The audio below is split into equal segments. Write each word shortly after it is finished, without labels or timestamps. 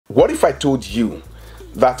What if I told you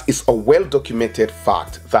that it's a well-documented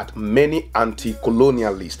fact that many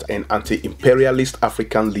anti-colonialist and anti-imperialist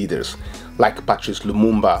African leaders like Patrice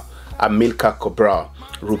Lumumba, Amilcar Cabral,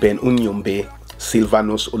 Ruben Unyombe,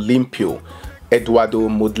 Sylvanus Olympio, Eduardo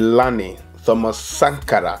Mondlane, Thomas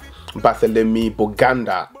Sankara, Barthélemy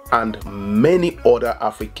Boganda, and many other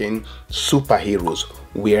African superheroes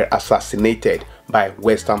were assassinated by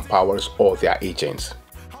Western powers or their agents?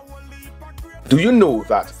 Do you know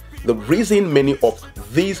that the reason many of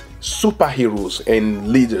these superheroes and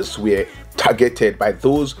leaders were targeted by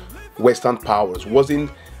those Western powers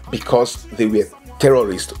wasn't because they were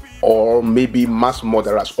terrorists or maybe mass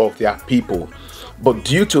murderers of their people, but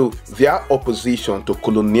due to their opposition to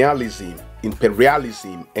colonialism,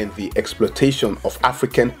 imperialism, and the exploitation of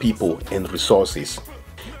African people and resources?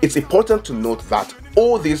 It's important to note that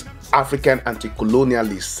all these African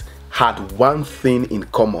anti-colonialists had one thing in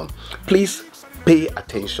common. Please pay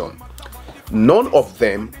attention. None of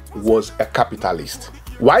them was a capitalist.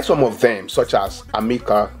 While some of them, such as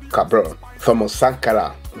Amilcar Cabral, Thomas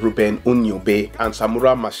Sankara, Ruben Unyombe, and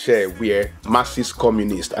Samora Machel, were Marxist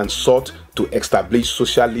communists and sought to establish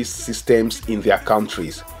socialist systems in their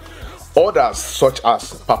countries. Others, such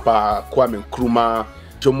as Papa Kwame Nkrumah,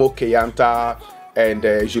 Jomo Kenyatta, and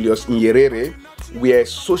Julius Nyerere, were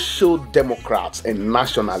social democrats and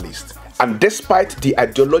nationalists. And despite the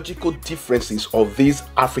ideological differences of these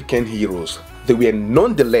African heroes, they were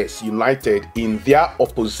nonetheless united in their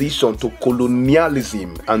opposition to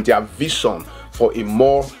colonialism and their vision for a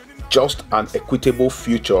more just and equitable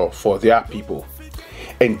future for their people.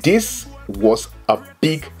 And this was a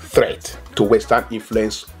big threat to Western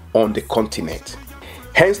influence on the continent.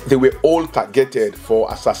 Hence, they were all targeted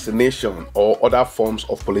for assassination or other forms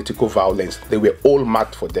of political violence. They were all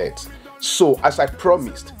marked for death. So, as I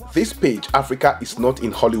promised, this page, Africa is Not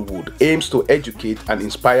in Hollywood, aims to educate and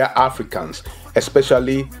inspire Africans,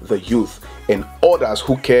 especially the youth and others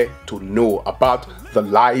who care to know about the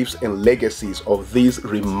lives and legacies of these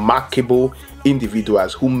remarkable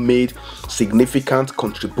individuals who made significant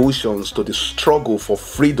contributions to the struggle for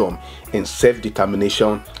freedom and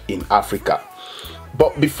self-determination in Africa.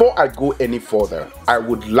 But before I go any further, I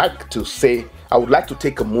would like to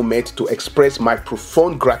take a moment to express my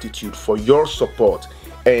profound gratitude for your support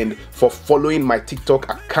and for following my TikTok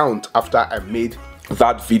account after I made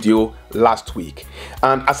that video last week.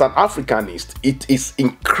 And as an Africanist, it is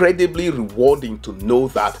incredibly rewarding to know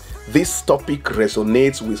that this topic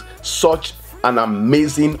resonates with such an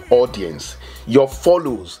amazing audience. Your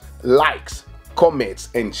follows, likes, comments,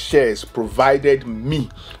 and shares provided me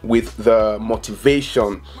with the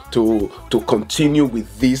motivation to continue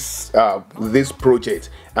with this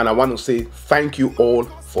project, and I want to say thank you all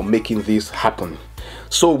for making this happen.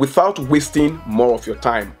 So without wasting more of your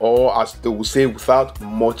time, or as they will say, without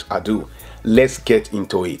much ado, let's get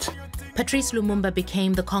into it. Patrice Lumumba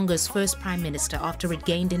became the Congo's first prime minister after it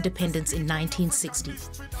gained independence in 1960.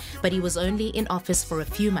 But he was only in office for a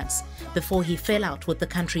few months before he fell out with the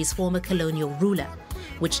country's former colonial ruler,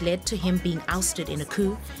 which led to him being ousted in a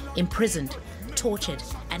coup, imprisoned, tortured,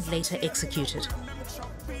 and later executed.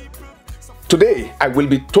 Today, I will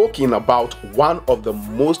be talking about one of the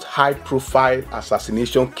most high-profile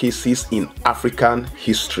assassination cases in African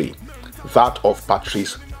history, that of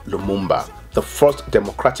Patrice Lumumba, the first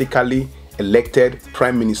democratically elected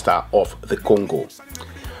Prime Minister of the Congo.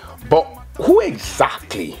 But who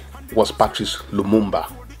exactly was Patrice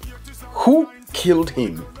Lumumba? Who killed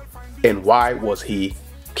him and why was he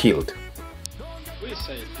killed?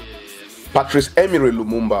 Patrice Emery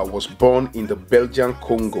Lumumba was born in the Belgian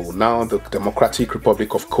Congo, now the Democratic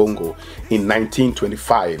Republic of Congo, in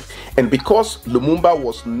 1925. And because Lumumba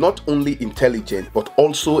was not only intelligent but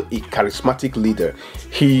also a charismatic leader,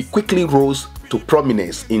 he quickly rose to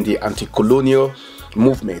prominence in the anti-colonial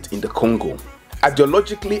movement in the Congo.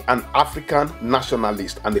 Ideologically an African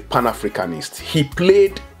nationalist and a Pan-Africanist, he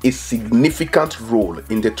played a significant role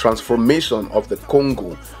in the transformation of the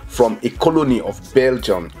Congo from a colony of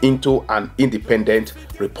Belgium into an independent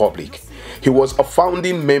republic. He was a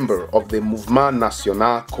founding member of the Mouvement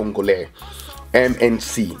National Congolais,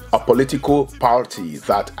 MNC, a political party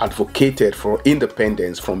that advocated for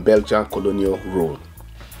independence from Belgian colonial rule.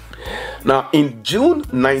 Now, in June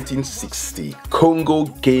 1960, Congo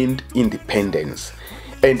gained independence,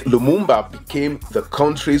 and Lumumba became the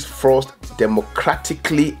country's first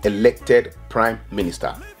democratically elected prime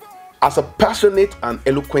minister. As a passionate and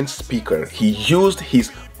eloquent speaker, he used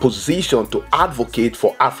his position to advocate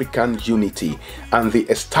for African unity and the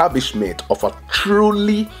establishment of a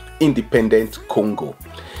truly independent Congo.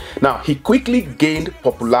 Now, he quickly gained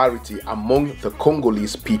popularity among the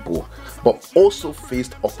Congolese people, but also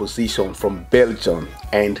faced opposition from Belgium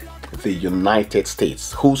and the United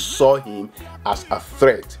States, who saw him as a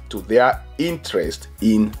threat to their interest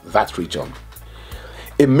in that region.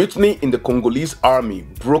 A mutiny in the Congolese army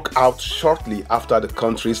broke out shortly after the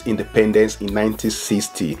country's independence in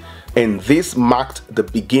 1960, and this marked the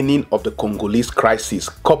beginning of the Congolese crisis,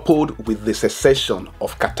 coupled with the secession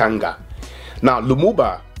of Katanga. Now,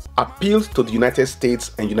 Lumumba appealed to the United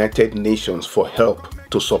States and United Nations for help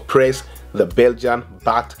to suppress the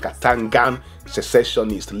Belgian-backed Katangan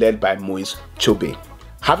secessionists led by Moise Tshombe.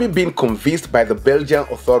 Having been convinced by the Belgian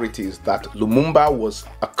authorities that Lumumba was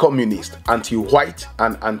a communist, anti-white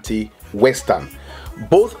and anti-Western,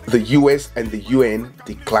 both the US and the UN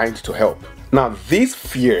declined to help. Now, these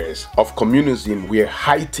fears of communism were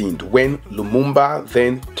heightened when Lumumba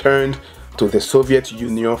then turned to the Soviet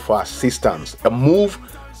Union for assistance, a move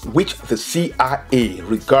which the CIA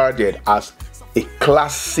regarded as a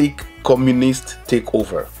classic communist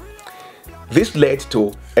takeover. This led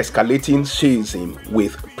to escalating schism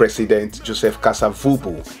with President Joseph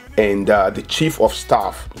Kasavubu and the Chief of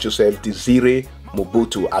Staff Joseph Désiré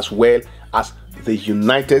Mobutu, as well as the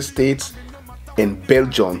United States and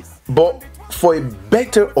Belgium. But for a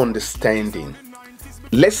better understanding,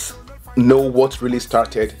 let's know what really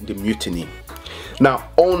started the mutiny. Now,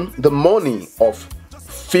 on the morning of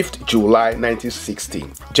 5th July 1960,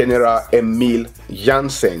 General Emile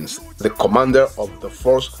Janssens, the commander of the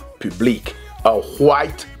Force Publique, a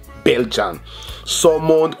white Belgian,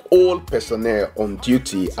 summoned all personnel on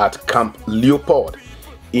duty at Camp Leopold.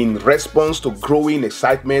 In response to growing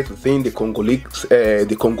excitement within the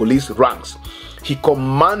Congolese ranks, he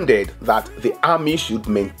commanded that the army should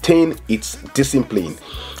maintain its discipline.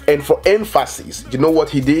 And for emphasis, you know what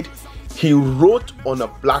he did? He wrote on a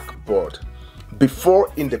blackboard,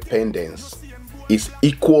 "Before independence is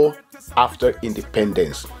equal after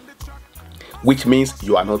independence," which means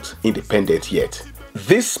you are not independent yet.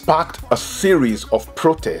 This sparked a series of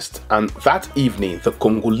protests, and that evening the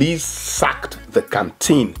Congolese sacked the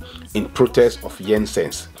canteen in protest of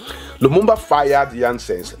Janssens. Lumumba fired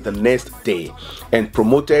Janssens the next day and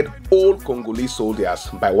promoted all Congolese soldiers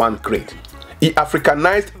by one grade. He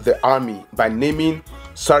Africanized the army by naming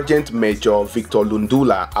Sergeant Major Victor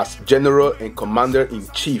Lundula as General and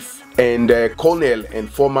Commander-in-Chief, and Colonel and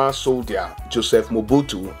former soldier Joseph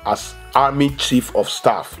Mobutu as Army Chief of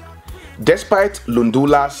Staff. Despite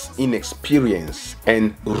Lundula's inexperience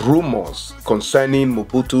and rumors concerning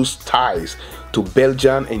Mobutu's ties to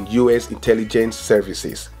Belgian and US intelligence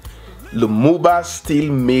services, Lumumba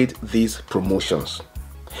still made these promotions.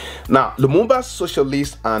 Now, Lumumba's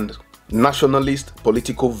socialist and nationalist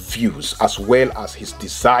political views, as well as his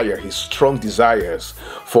strong desires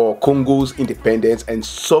for Congo's independence and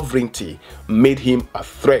sovereignty, made him a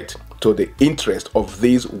threat to the interest of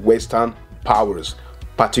these Western powers,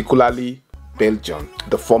 particularly Belgium,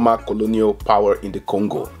 the former colonial power in the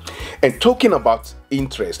Congo. And talking about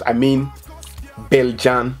interest, I mean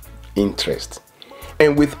Belgian interest.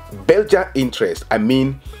 And with Belgian interest, I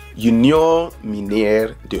mean Union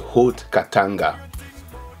Minière de Haute-Katanga.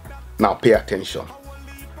 Now pay attention.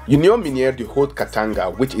 Union Minière de Haute-Katanga,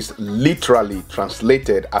 which is literally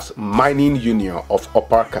translated as Mining Union of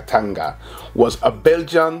Upper Katanga, was a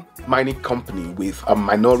Belgian mining company with a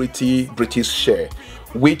minority British share,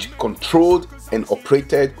 which controlled and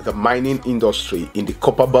operated the mining industry in the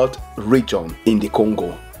Copperbelt region in the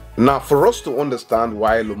Congo. Now, for us to understand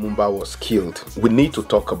why Lumumba was killed, we need to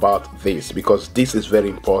talk about this, because this is very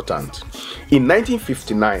important. In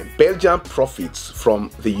 1959, Belgian profits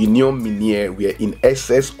from the Union Minière were in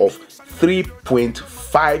excess of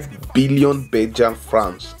 3.5 billion Belgian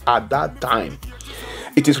francs at that time.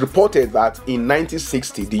 It is reported that in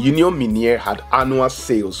 1960, the Union Minière had annual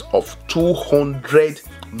sales of 200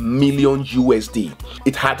 million USD.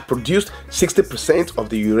 It had produced 60% of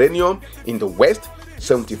the uranium in the West,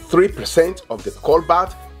 73% of the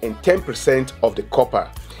cobalt, and 10% of the copper.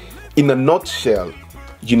 In a nutshell,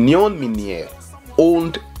 Union Minière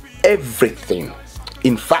owned everything.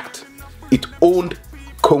 In fact, it owned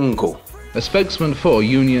Congo. A spokesman for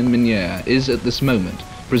Union Minière is at this moment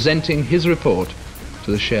presenting his report to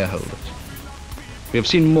the shareholders. We have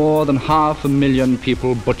seen more than 500,000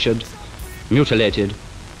 people butchered, mutilated,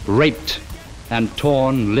 raped, and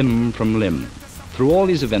torn limb from limb. Through all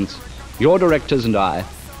these events, your directors and I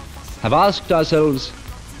have asked ourselves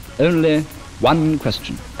only one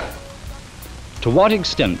question. To what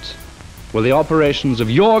extent will the operations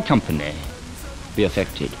of your company be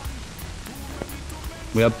affected?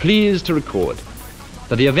 We are pleased to record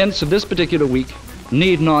that the events of this particular week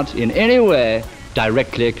need not in any way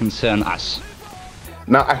directly concern us.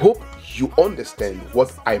 Now, I hope you understand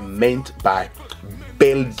what I meant by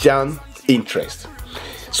Belgian interest.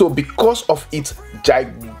 So because of its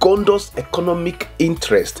gigantous economic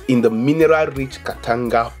interest in the mineral-rich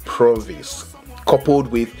Katanga province, coupled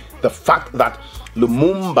with the fact that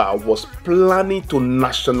Lumumba was planning to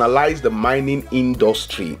nationalize the mining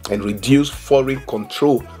industry and reduce foreign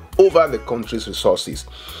control over the country's resources,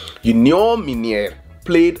 Union Minière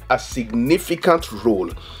played a significant role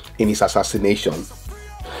in his assassination.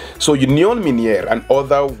 So Union Minière and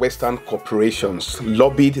other Western corporations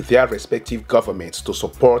lobbied their respective governments to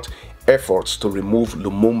support efforts to remove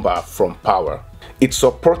Lumumba from power. It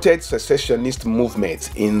supported secessionist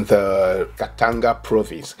movements in the Katanga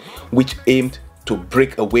province, which aimed to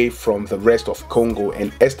break away from the rest of Congo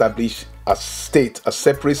and establish a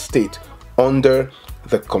separate state under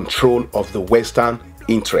the control of the Western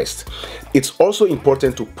interest. It's also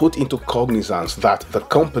important to put into cognizance that the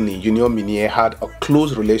company Union Minière had a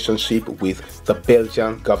close relationship with the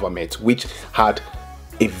Belgian government, which had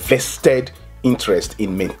a vested interest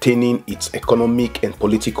in maintaining its economic and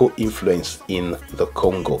political influence in the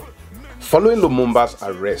Congo. Following Lumumba's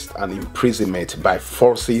arrest and imprisonment by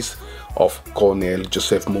forces of Colonel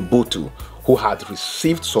Joseph Mobutu, who had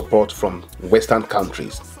received support from Western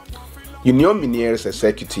countries, Union Minière's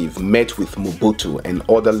executive met with Mobutu and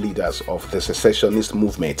other leaders of the secessionist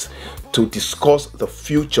movement to discuss the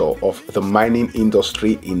future of the mining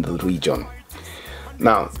industry in the region.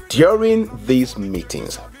 Now, during these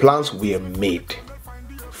meetings, plans were made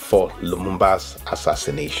for Lumumba's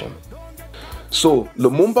assassination. So,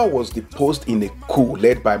 Lumumba was deposed in a coup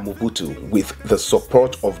led by Mobutu with the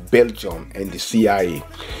support of Belgium and the CIA.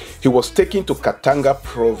 He was taken to Katanga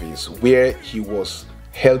province, where he was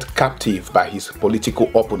held captive by his political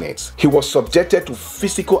opponents. He was subjected to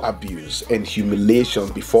physical abuse and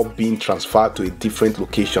humiliation before being transferred to a different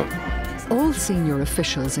location. All senior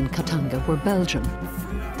officials in Katanga were Belgian.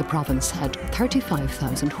 The province had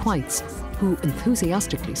 35,000 whites who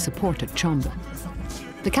enthusiastically supported Chomba.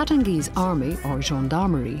 The Katangese army, or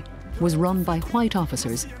gendarmerie, was run by white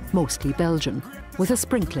officers, mostly Belgian, with a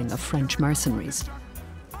sprinkling of French mercenaries.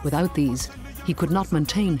 Without these, he could not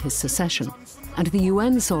maintain his secession, and the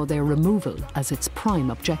UN saw their removal as its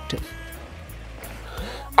prime objective.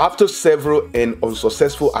 After several and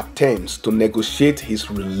unsuccessful attempts to negotiate his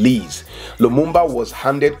release, Lumumba was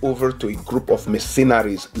handed over to a group of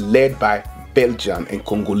mercenaries led by Belgian and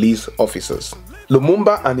Congolese officers.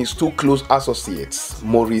 Lumumba and his two close associates,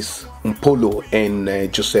 Maurice Mpolo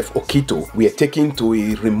and Joseph Okito, were taken to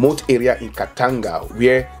a remote area in Katanga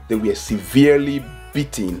where they were severely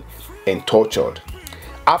beaten and tortured.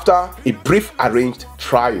 After a brief arranged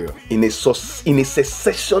trial in a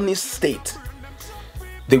secessionist state,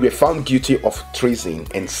 they were found guilty of treason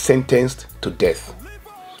and sentenced to death.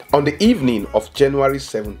 On the evening of January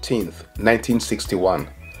 17, 1961,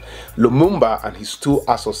 Lumumba and his two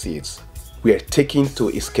associates were taken to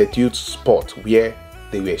a scheduled spot where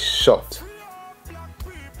they were shot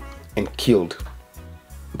and killed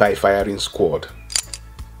by a firing squad.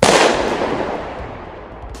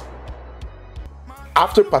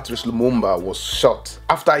 After Patrice Lumumba was shot,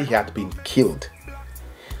 after he had been killed,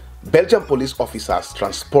 Belgian police officers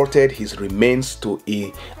transported his remains to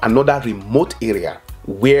another remote area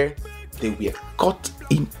where they were cut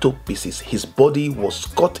into pieces. His body was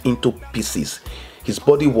cut into pieces. His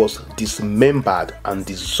body was dismembered and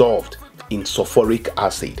dissolved in sulfuric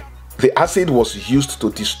acid. The acid was used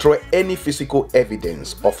to destroy any physical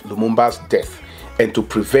evidence of Lumumba's death and to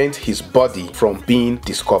prevent his body from being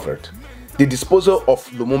discovered. The disposal of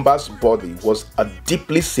Lumumba's body was a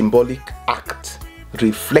deeply symbolic act,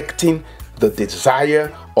 reflecting the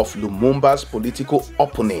desire of Lumumba's political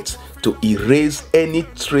opponents to erase any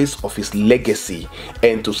trace of his legacy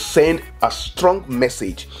and to send a strong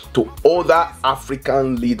message to other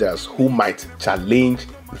African leaders who might challenge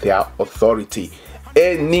their authority.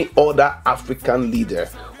 Any other African leader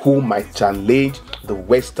who might challenge the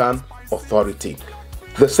Western authority.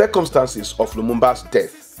 The circumstances of Lumumba's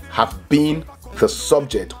death have been the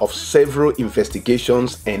subject of several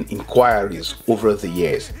investigations and inquiries over the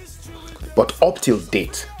years. But up till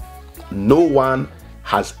date, no one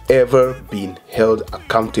has ever been held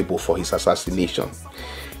accountable for his assassination.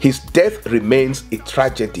 His death remains a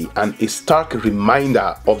tragedy and a stark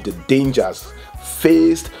reminder of the dangers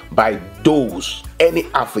faced by any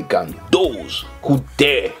African, those who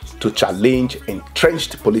dare to challenge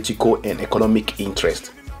entrenched political and economic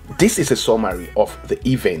interest. This is a summary of the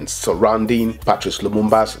events surrounding Patrice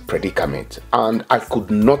Lumumba's predicament, and I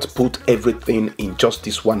could not put everything in just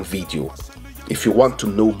this one video. If you want to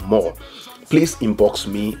know more, please inbox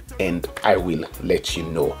me and I will let you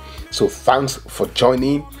know. So thanks for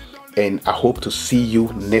joining, and I hope to see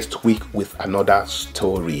you next week with another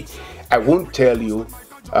story. I won't tell you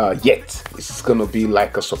yet. It's gonna be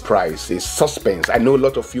like a surprise. It's suspense. I know a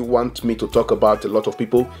lot of you want me to talk about a lot of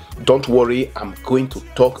people. Don't worry, I'm going to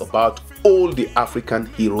talk about all the African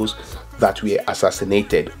heroes that were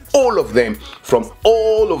assassinated, all of them from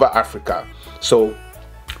all over Africa. So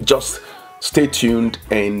just stay tuned,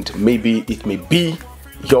 and maybe it may be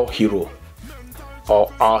your hero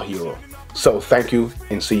or our hero. So thank you,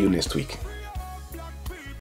 and see you next week.